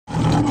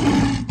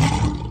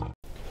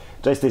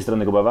Cześć, z tej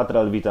strony Kuby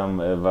Watrala,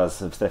 witam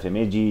Was w strefie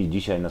Miedzi.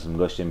 Dzisiaj naszym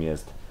gościem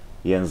jest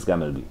Jens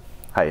Gammelby.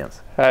 Hi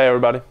Jens. Hey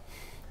everybody.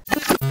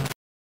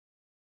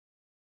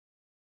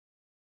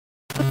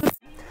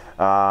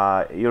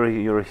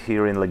 You're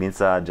here in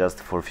Legnica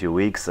just for a few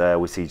weeks.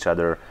 We see each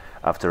other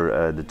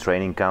after the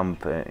training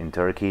camp in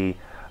Turkey.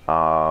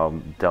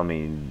 Tell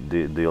me,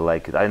 do you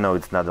like it? I know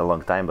it's not a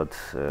long time, but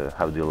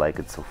how do you like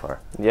it so far?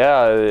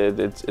 Yeah,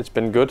 it's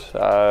been good.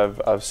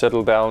 I've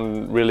settled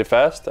down really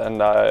fast,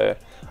 and I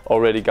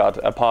already got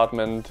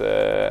apartment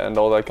and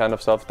all that kind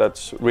of stuff.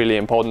 That's really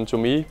important to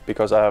me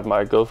because I have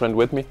my girlfriend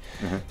with me.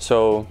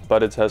 So,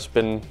 but it has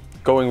been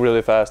going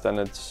really fast, and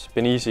it's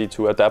been easy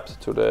to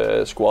adapt to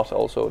the squad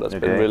also. That's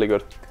been really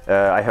good.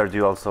 I heard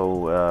you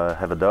also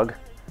have a dog.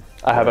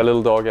 I have a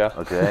little dog, yeah.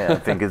 Okay, I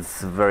think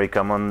it's very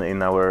common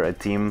in our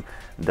team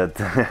that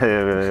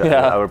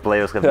our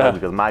players have dog,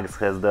 because Max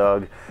has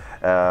dog.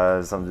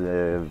 Carlos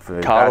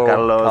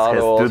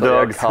has two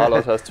dogs. Yeah,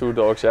 Carlos has two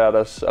dogs. Yeah,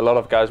 there's a lot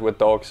of guys with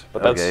dogs,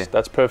 but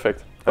that's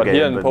perfect. But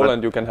here in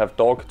Poland, you can have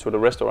dog to the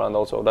restaurant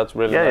also. That's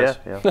really nice.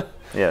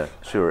 Yeah,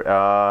 sure.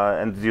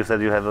 And you said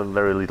you have a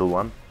very little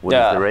one. What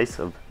is the race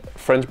of?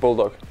 French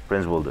bulldog.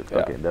 French bulldog.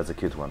 Yeah. Okay, that's a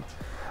cute one.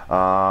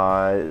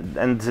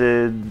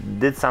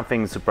 Did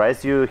something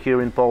surprise you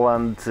here in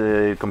Poland,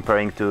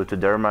 comparing to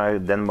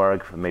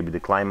Denmark? Maybe the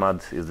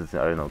climate, is it,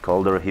 I don't know,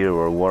 colder here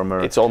or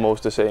warmer? It's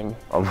almost the same.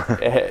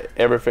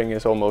 Everything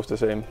is almost the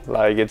same.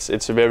 Like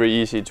it's very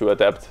easy to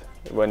adapt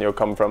when you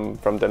come from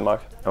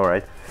Denmark. All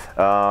right.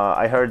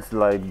 I heard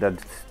like that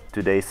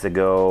 2 days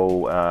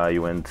ago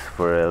you went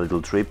for a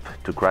little trip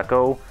to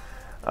Krakow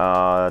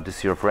to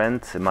see your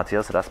friend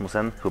Mathias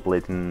Rasmussen, who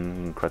played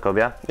in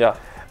Cracovia. Yeah.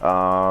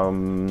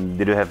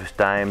 Did you have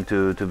time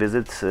to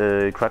visit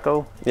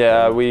Krakow?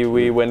 Yeah,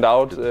 we went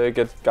out,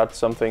 got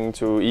something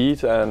to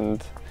eat,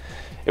 and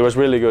it was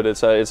really good.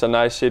 It's a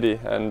nice city,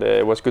 and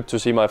it was good to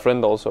see my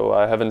friend also.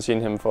 I haven't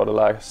seen him for the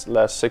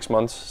last 6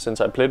 months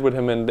since I played with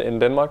him in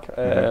Denmark.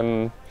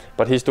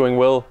 But he's doing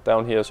well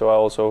down here, so I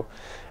also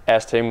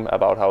asked him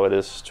about how it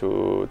is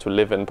to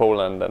live in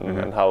Poland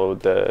and how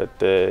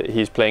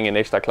he's playing in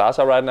Extra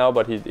Klasa right now,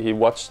 but he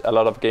watched a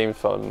lot of games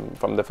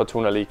from the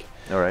Fortuna League.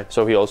 All right.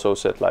 So he also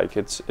said like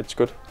it's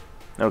good.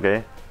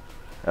 Okay.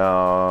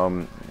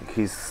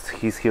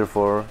 He's here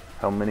for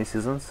how many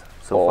seasons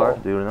so far?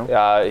 Do you know?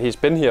 Yeah, he's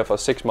been here for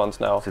 6 months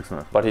now. 6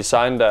 months. But he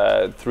signed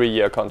a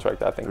 3-year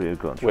contract, I think. 3-year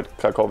contract with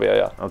Cracovia.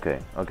 Yeah.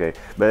 Okay.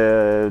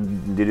 But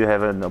did you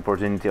have an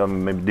opportunity, or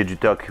maybe did you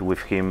talk with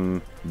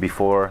him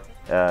before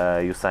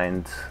you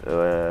signed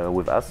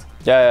with us?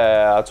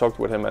 Yeah, I talked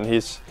with him, and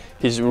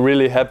he's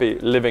really happy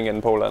living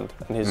in Poland,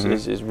 and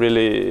he's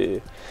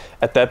really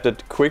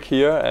adapted quick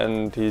here,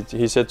 and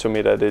he said to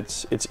me that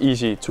it's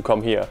easy to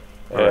come here.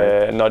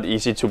 Not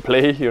easy to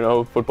play, you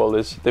know, football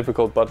is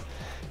difficult, but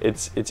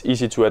it's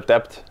easy to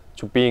adapt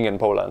to being in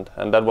Poland,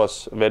 and that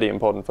was very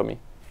important for me.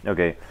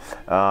 Okay,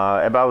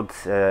 about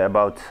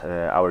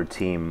our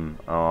team,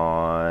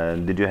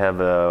 did you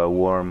have a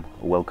warm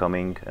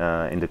welcoming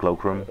in the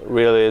cloakroom?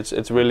 Really,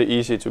 it's really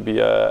easy to be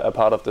a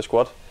part of the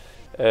squad.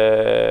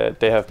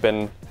 They have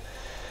been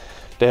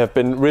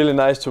really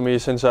nice to me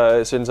since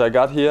I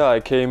got here.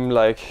 I came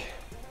like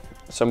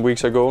some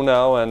weeks ago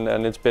now,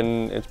 and it's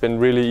been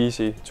really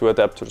easy to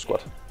adapt to the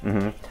squad.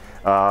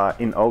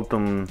 In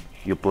autumn,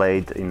 you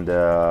played in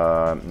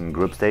the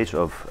group stage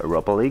of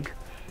Europa League.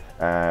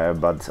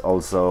 But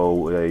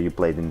also you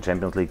played in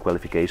Champions League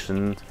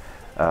qualification.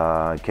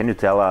 Can you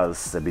tell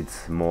us a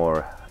bit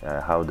more?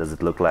 How does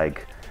it look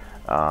like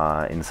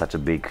in such a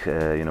big,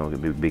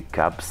 big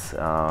cups?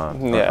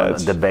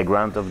 The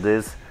background of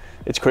this.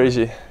 It's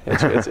crazy.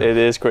 It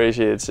is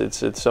crazy.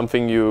 It's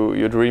something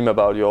you dream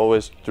about. You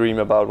always dream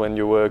about when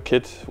you were a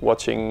kid,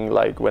 watching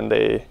like when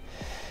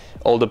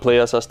all the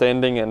players are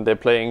standing and they're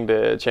playing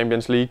the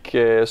Champions League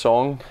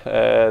song.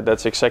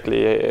 That's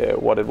exactly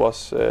what it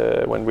was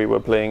when we were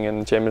playing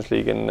in Champions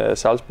League in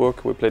Salzburg.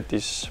 We played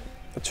these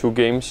 2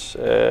 games,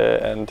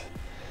 and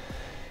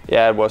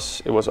yeah, it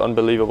was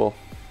unbelievable.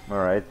 All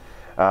right,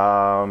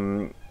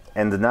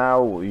 and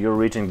now you're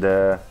reaching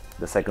the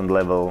second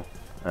level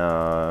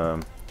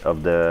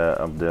of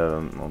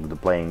the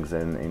playings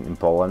in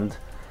Poland.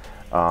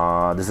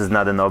 This is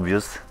not an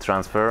obvious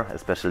transfer,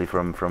 especially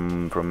from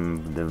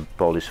the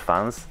Polish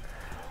fans,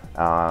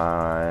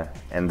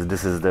 and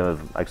this is the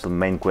actual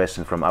main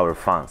question from our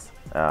fans.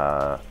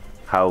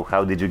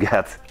 How did you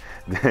get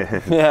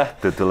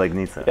to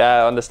Legnica?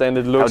 Yeah, I understand.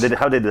 It looks.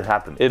 How did it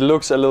happen? It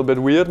looks a little bit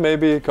weird,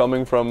 maybe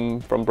coming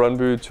from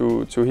Brøndby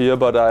to here,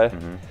 but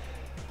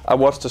I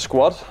watched the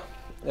squad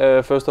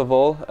first of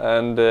all,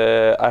 and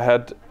I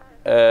had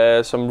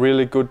some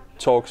really good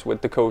talks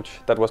with the coach.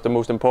 That was the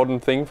most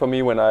important thing for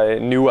me when I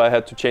knew I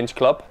had to change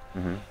club.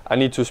 I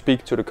need to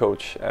speak to the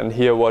coach and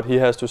hear what he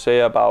has to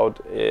say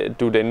about,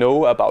 do they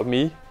know about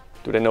me?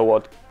 Do they know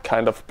what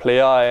kind of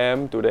player I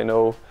am? Do they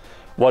know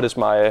what is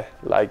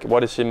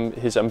what is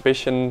his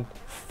ambition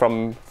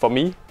for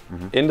me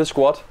in the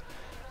squad,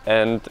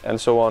 and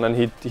so on. And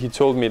he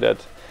told me that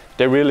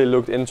they really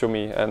looked into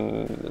me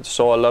and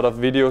saw a lot of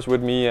videos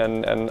with me,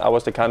 and I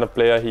was the kind of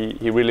player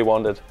he really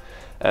wanted,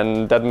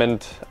 and that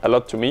meant a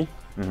lot to me.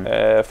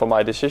 For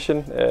my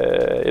decision.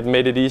 It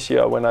made it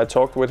easier when I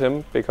talked with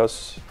him,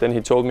 because then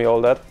he told me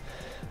all that.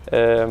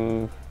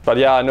 But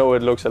yeah, I know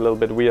it looks a little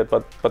bit weird,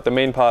 but the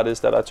main part is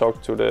that I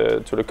talked to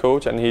the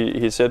coach, and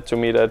he said to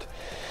me that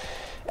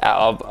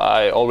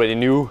I already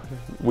knew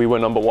we were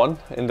 #1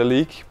 in the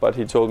league, but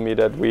he told me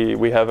that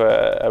we have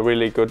a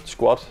really good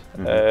squad,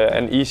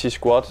 an easy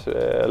squad.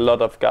 A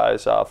lot of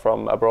guys are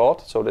from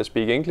abroad, so they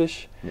speak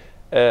English.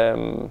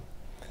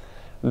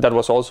 That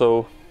was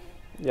also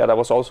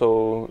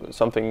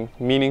something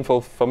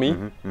meaningful for me.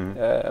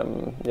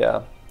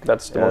 Yeah,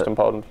 that's the most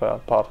important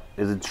part.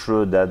 Is it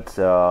true that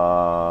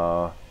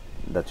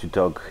that you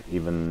talk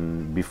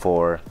even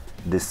before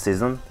this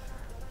season?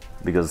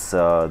 Because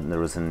there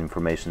was an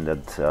information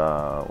that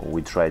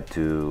we tried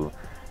to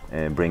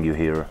bring you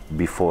here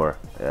before,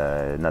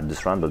 not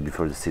this round, but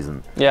before the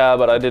season. Yeah,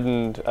 but I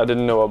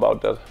didn't know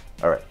about that.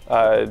 All right.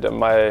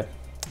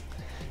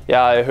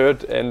 I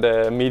heard in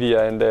the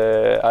media, and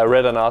I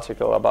read an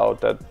article about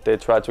that they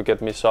tried to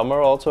get me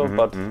summer also,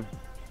 but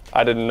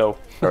I didn't know.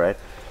 All right.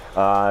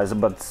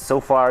 But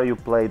so far you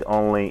played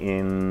only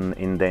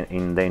in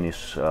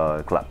Danish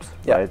clubs,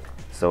 right?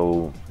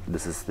 So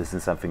this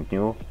is something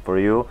new for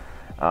you.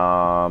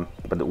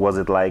 But was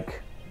it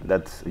like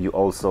that you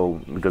also,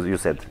 because you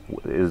said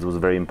it was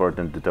very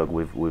important to talk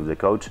with the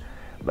coach,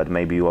 but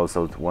maybe you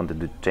also wanted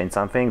to change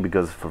something?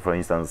 Because for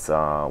instance,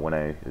 when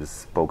I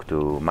spoke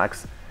to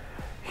Max,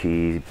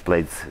 he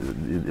played,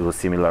 it was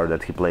similar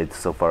that he played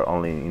so far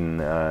only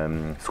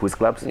in Swiss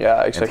clubs.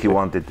 Yeah, exactly. And he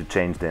wanted to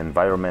change the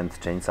environment,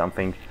 change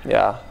something.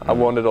 Yeah, I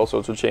wanted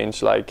also to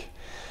change, like,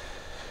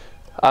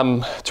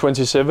 I'm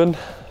 27,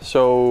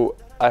 so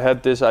I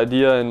had this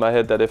idea in my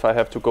head that if I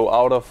have to go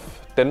out of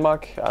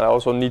Denmark, I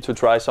also need to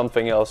try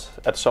something else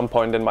at some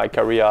point in my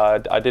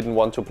career. I didn't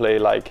want to play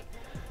like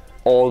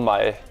all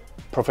my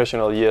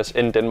professional years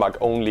in Denmark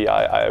only.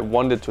 I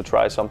wanted to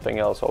try something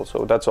else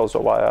also. That's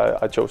also why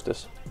I chose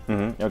this.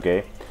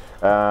 Okay.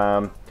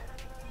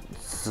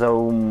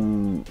 So,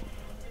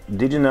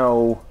 did you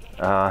know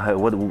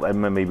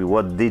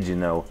what did you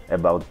know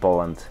about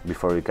Poland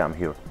before you come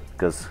here?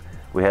 Because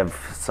we have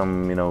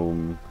some,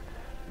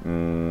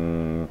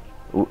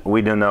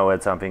 we don't know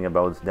something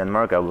about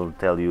Denmark. I will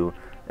tell you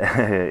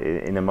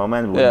in a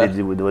moment.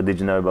 What did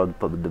you know about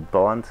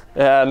Poland?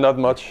 Yeah, not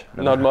much.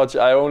 Not much.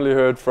 I only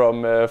heard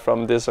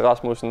from this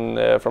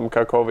Rasmussen from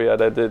Cracovia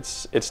that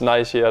it's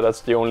nice here.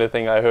 That's the only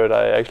thing I heard.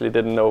 I actually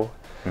didn't know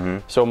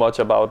so much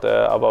about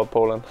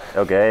Poland.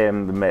 Okay,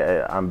 and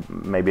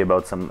maybe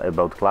about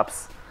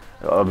clubs.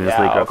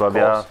 Obviously,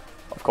 Cracovia.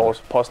 Of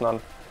course, Poznan.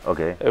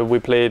 Okay. We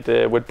played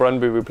with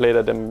Brøndby. We played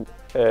at them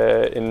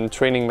in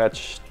training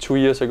match 2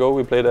 years ago.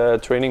 We played a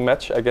training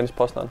match against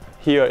Poznan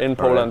here in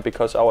Poland,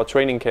 because our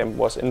training camp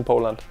was in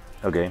Poland.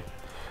 Okay.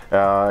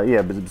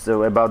 But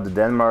so about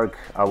Denmark,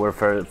 our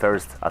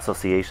first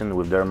association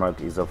with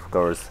Denmark is of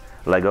course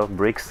Lego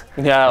bricks.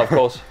 Yeah, of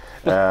course.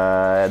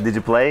 Did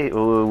you play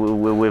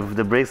with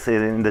the bricks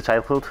in the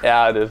childhood?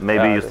 Yeah, I did.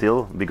 Maybe you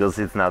still, because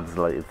it's not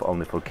like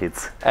only for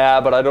kids.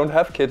 Yeah, but I don't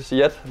have kids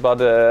yet. But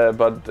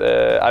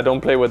I don't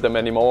play with them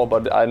anymore.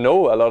 But I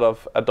know a lot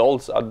of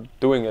adults are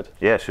doing it.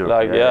 Yeah, sure.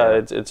 Like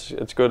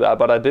it's good.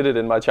 But I did it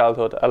in my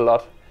childhood a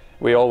lot.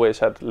 We always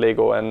had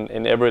Lego, and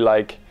in every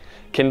like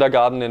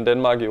kindergarten in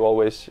Denmark, you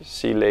always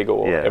see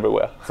Lego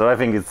everywhere. So I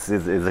think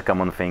it's a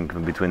common thing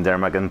between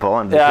Denmark and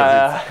Poland,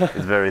 because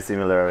it's very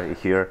similar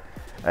here.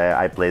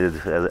 I played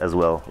it as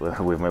well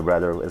with my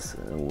brother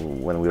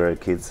when we were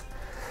kids.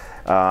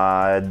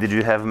 Did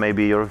you have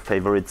maybe your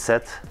favorite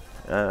set?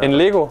 In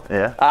Lego?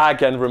 Yeah. I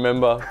can't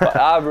remember. But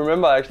I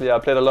remember actually I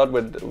played a lot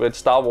with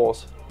Star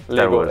Wars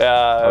Lego.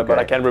 Okay. But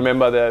I can't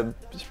remember the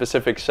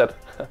specific set.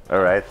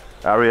 All right.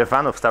 Are you a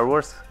fan of Star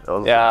Wars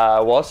also? Yeah, I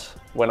was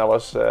when I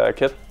was a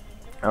kid.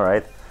 All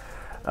right.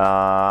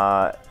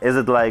 Is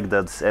it like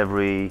that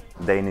every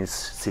Danish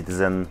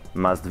citizen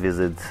must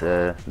visit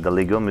the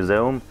Lego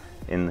Museum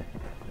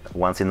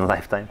once in a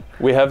lifetime?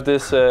 We have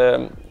this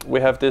in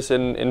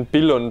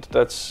Billund,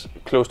 that's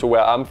close to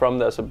where I'm from.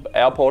 There's an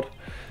airport.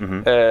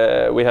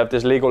 We have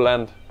this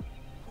Legoland,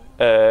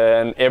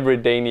 and every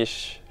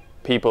Danish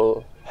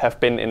people have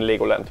been in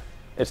Legoland.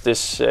 It's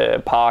this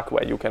park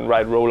where you can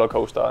ride roller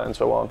coaster and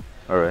so on.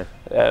 All right.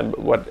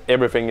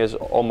 Everything is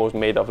almost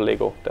made of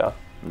Lego there.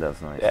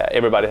 That's nice. Yeah,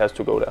 everybody has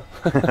to go there.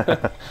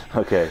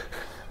 Okay.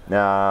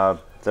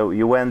 So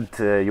you went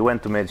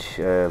to Miedź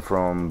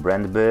from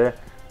Brøndby.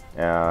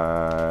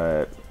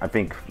 I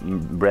think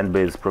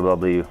Brøndby is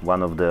probably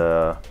one of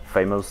the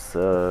famous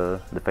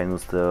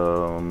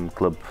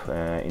club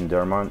in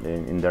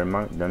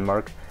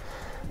Denmark.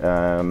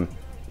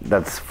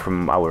 That's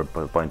from our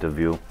point of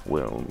view.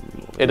 Well,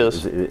 it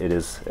is. It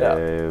is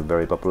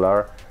very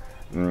popular.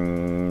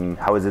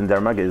 How is it in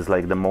Denmark? Is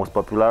like the most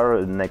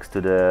popular next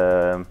to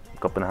the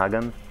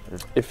Copenhagen?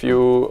 If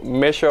you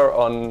measure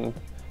on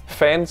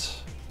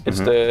fans, it's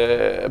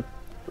the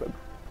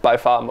by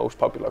far most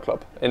popular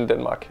club in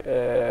Denmark.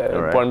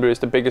 Right. Brøndby is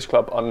the biggest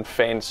club on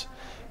fans.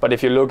 But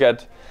if you look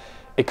at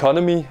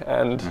economy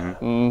and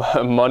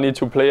money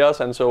to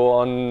players and so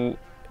on,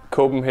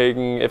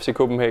 Copenhagen, FC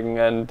Copenhagen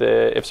and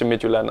FC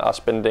Midtjylland are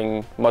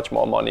spending much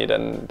more money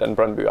than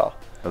Brøndby are.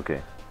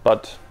 Okay.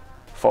 But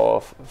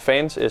for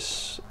fans,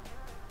 it's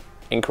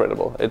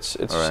incredible. It's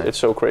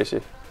so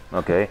crazy.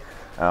 Okay.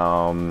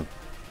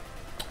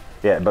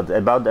 Yeah, but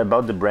about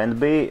the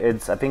Brøndby,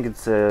 I think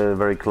it's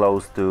very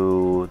close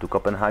to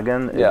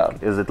Copenhagen. Yeah.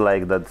 Is it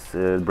like that?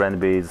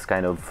 Brøndby is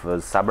kind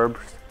of suburbs.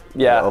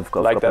 Yeah, of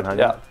like Copenhagen?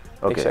 that.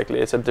 Yeah, okay. Exactly.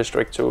 It's a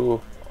district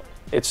to.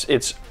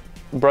 It's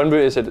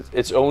Brøndby is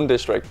its own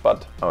district,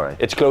 but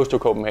it's close to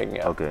Copenhagen.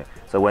 Yeah. Okay.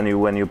 So when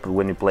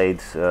you played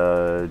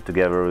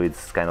together,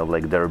 it's kind of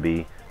like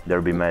derby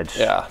match.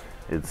 Yeah.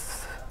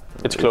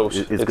 It's close.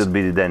 It could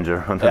be the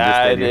danger on the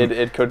yeah, stadium.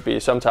 it could be.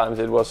 Sometimes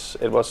it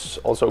was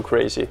also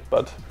crazy,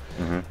 but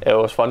it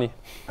was funny.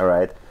 All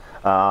right.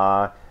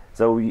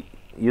 So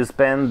you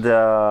spent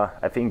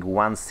I think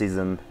one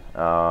season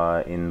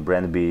in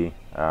Brøndby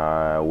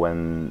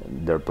when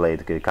they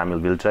played Kamil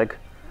Wilczek.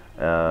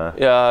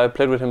 Yeah, I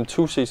played with him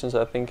 2 seasons,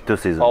 I think. 2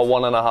 seasons. Or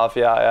 1.5.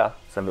 Yeah.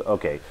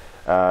 Okay.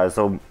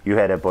 So you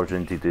had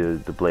opportunity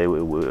to play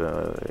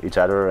with each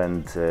other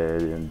and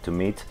to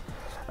meet.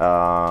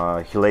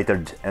 He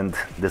later, and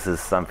this is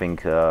something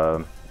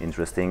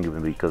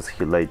interesting because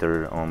he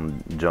later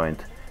on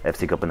joined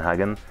FC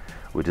Copenhagen,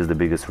 which is the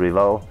biggest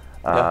rival.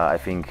 I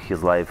think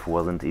his life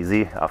wasn't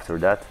easy after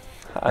that.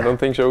 I don't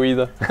think so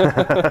either.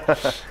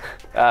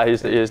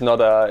 He's not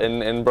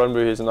in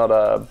Brøndby. He's not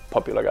a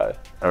popular guy.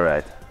 All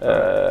right.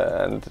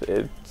 And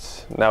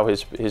now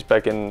he's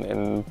back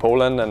in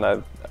Poland, and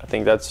I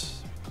think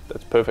that's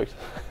perfect.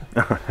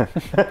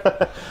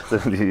 So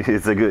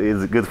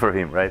it's good for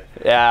him, right?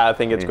 Yeah, I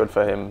think it's good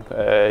for him.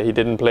 He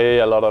didn't play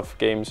a lot of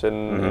games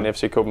in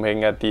FC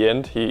Copenhagen at the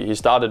end. He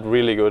started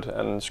really good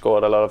and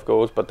scored a lot of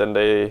goals, but then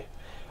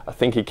I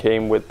think he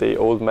came with the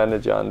old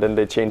manager, and then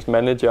they changed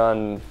manager,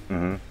 and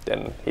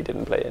then he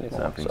didn't play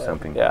anymore.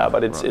 Something. Yeah,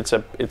 but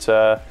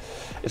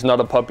it's not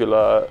a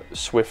popular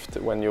shift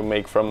when you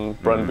make from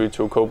Brøndby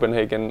to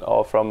Copenhagen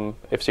or from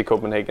FC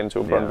Copenhagen to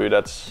Brøndby.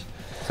 That's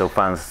so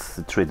fans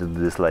treated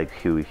this like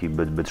he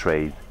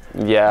betrayed.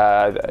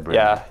 Yeah.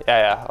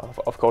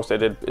 Of course they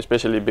did,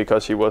 especially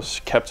because he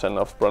was captain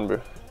of Brøndby.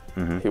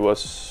 He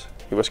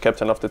was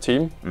captain of the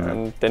team,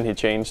 and then he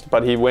changed.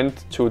 But he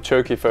went to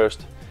Turkey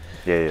first.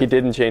 Yeah. He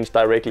didn't change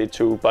directly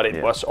to, but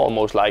it was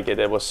almost like it.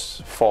 It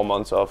was 4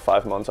 months or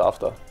 5 months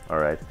after. All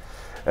right.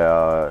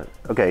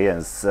 Okay.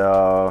 Yes.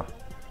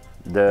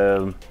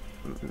 The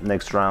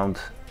next round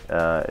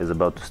is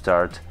about to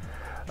start.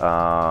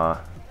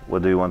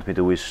 What do you want me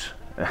to wish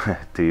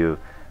to you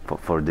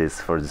for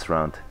this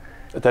round?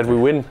 That we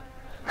win.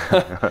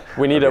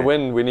 We need a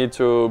win. We need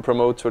to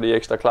promote to the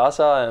Extra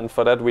Klasa, and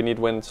for that we need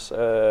wins.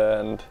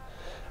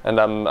 And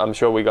I'm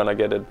sure we're gonna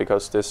get it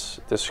because this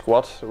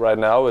squad right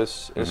now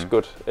is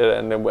good,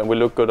 and then when we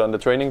look good on the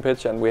training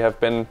pitch, and we have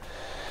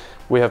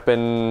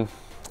been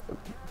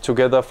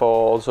together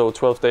for also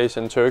 12 days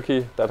in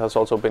Turkey. That has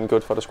also been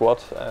good for the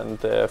squad and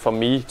for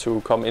me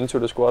to come into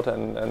the squad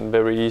and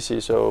very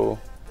easy. So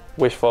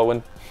wish for a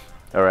win.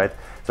 All right.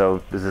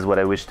 So this is what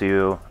I wish to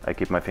you. I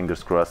keep my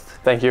fingers crossed.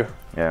 Thank you.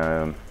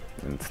 And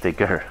take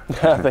care.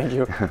 Thank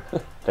you.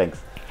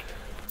 Thanks.